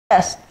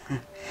Yes.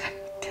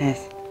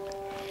 Test.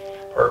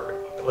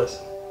 Perfect.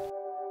 Listen.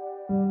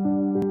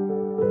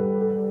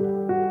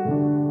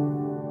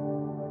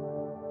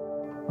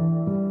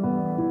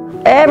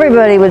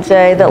 Everybody would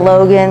say that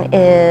Logan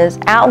is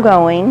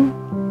outgoing,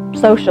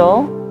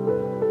 social,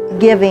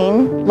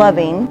 giving,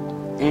 loving.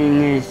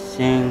 And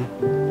sing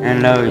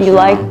and love You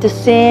like to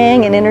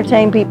sing and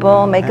entertain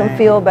people, make them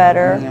feel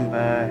better.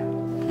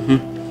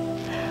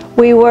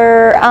 We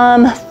were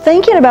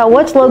thinking about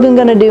what's Logan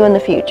going to do in the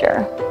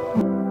future.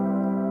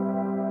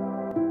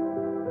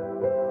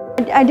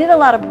 I did a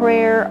lot of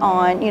prayer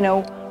on,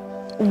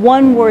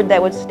 one word that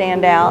would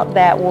stand out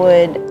that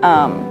would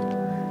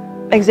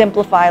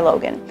exemplify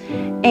Logan.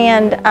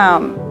 And,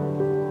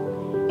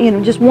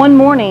 just one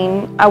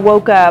morning I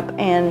woke up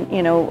and,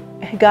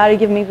 God had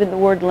given me the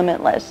word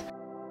limitless.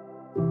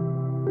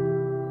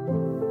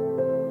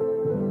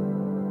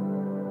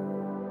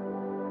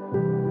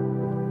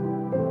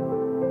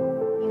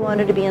 He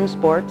wanted to be in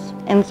sports,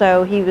 and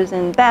so he was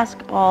in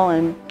basketball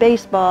and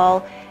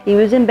baseball, he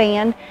was in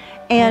band,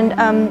 and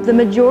the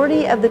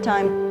majority of the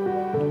time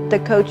the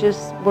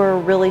coaches were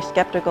really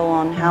skeptical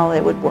on how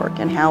it would work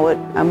and how it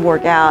would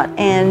work out.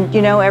 And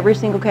every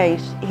single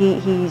case,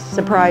 he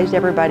surprised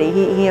everybody.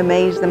 He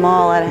amazed them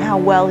all at how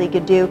well he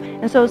could do.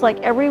 And so it's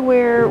like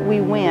everywhere we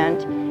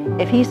went,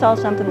 if he saw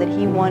something that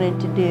he wanted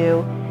to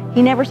do,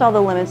 he never saw the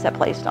limits that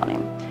placed on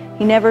him.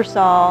 He never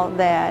saw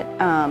that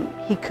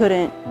he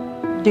couldn't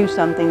do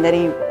something that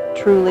he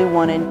truly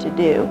wanted to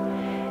do.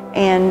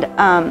 And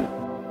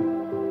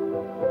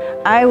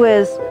I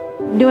was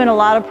doing a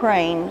lot of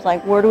praying,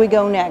 like where do we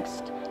go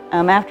next?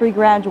 After he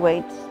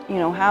graduates,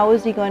 how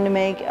is he going to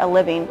make a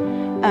living?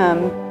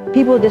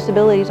 People with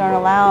disabilities aren't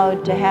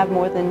allowed to have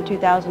more than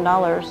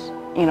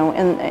 $2,000,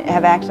 and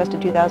have access to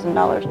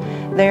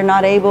 $2,000. They're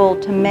not able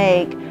to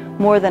make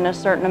more than a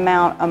certain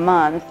amount a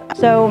month.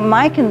 So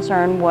my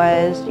concern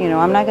was,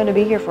 I'm not going to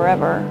be here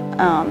forever.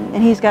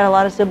 And he's got a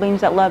lot of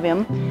siblings that love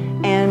him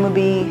and would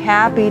be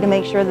happy to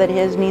make sure that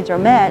his needs are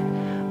met.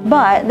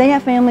 But they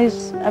have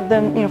families of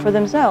them, for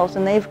themselves,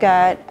 and they've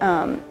got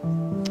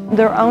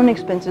their own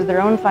expenses,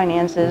 their own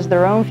finances,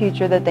 their own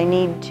future that they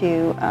need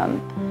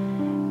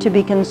to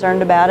be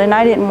concerned about. And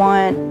I didn't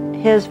want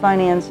his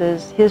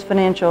finances, his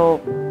financial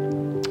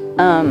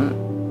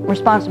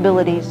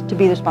responsibilities to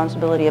be the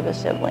responsibility of his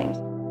siblings.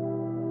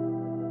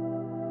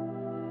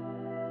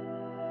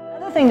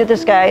 Another thing that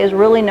this guy is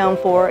really known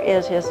for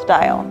is his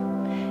style.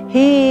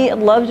 He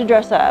loves to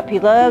dress up. He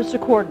loves to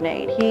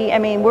coordinate.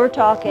 We're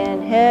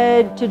talking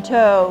head to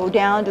toe,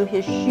 down to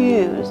his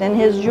shoes and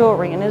his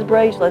jewelry and his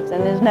bracelets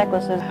and his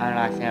necklaces.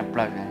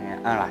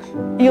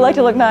 You like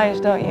to look nice,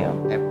 don't you?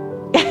 Yep.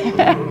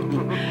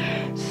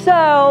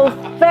 So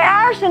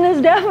fashion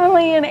is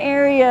definitely an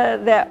area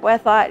that I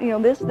thought,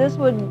 this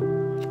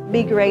would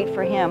be great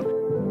for him.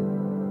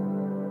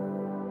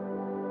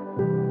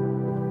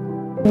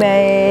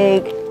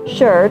 Make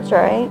shirts,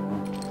 right?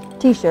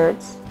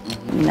 T-shirts.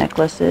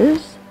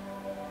 Necklaces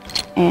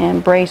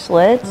and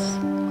bracelets,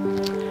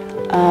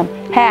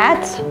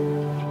 hats.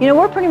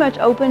 We're pretty much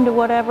open to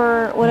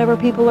whatever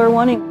people are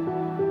wanting.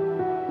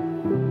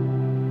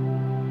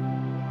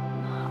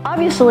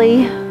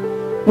 Obviously,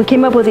 we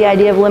came up with the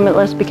idea of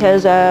Limitless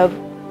because of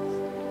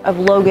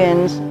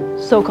Logan's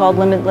so-called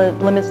limits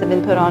that have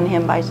been put on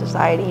him by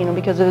society,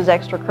 because of his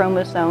extra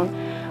chromosome.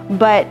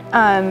 But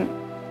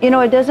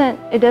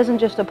it doesn't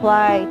just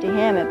apply to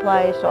him, it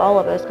applies to all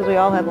of us because we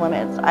all have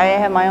limits. I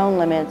have my own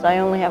limits. I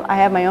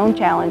have my own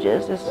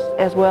challenges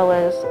as well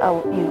as,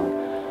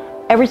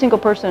 every single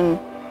person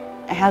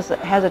has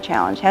a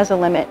challenge, has a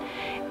limit.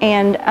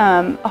 And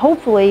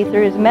hopefully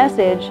through his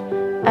message,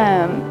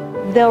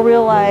 they'll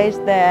realize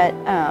that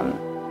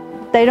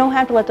they don't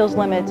have to let those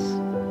limits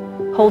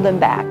hold them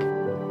back.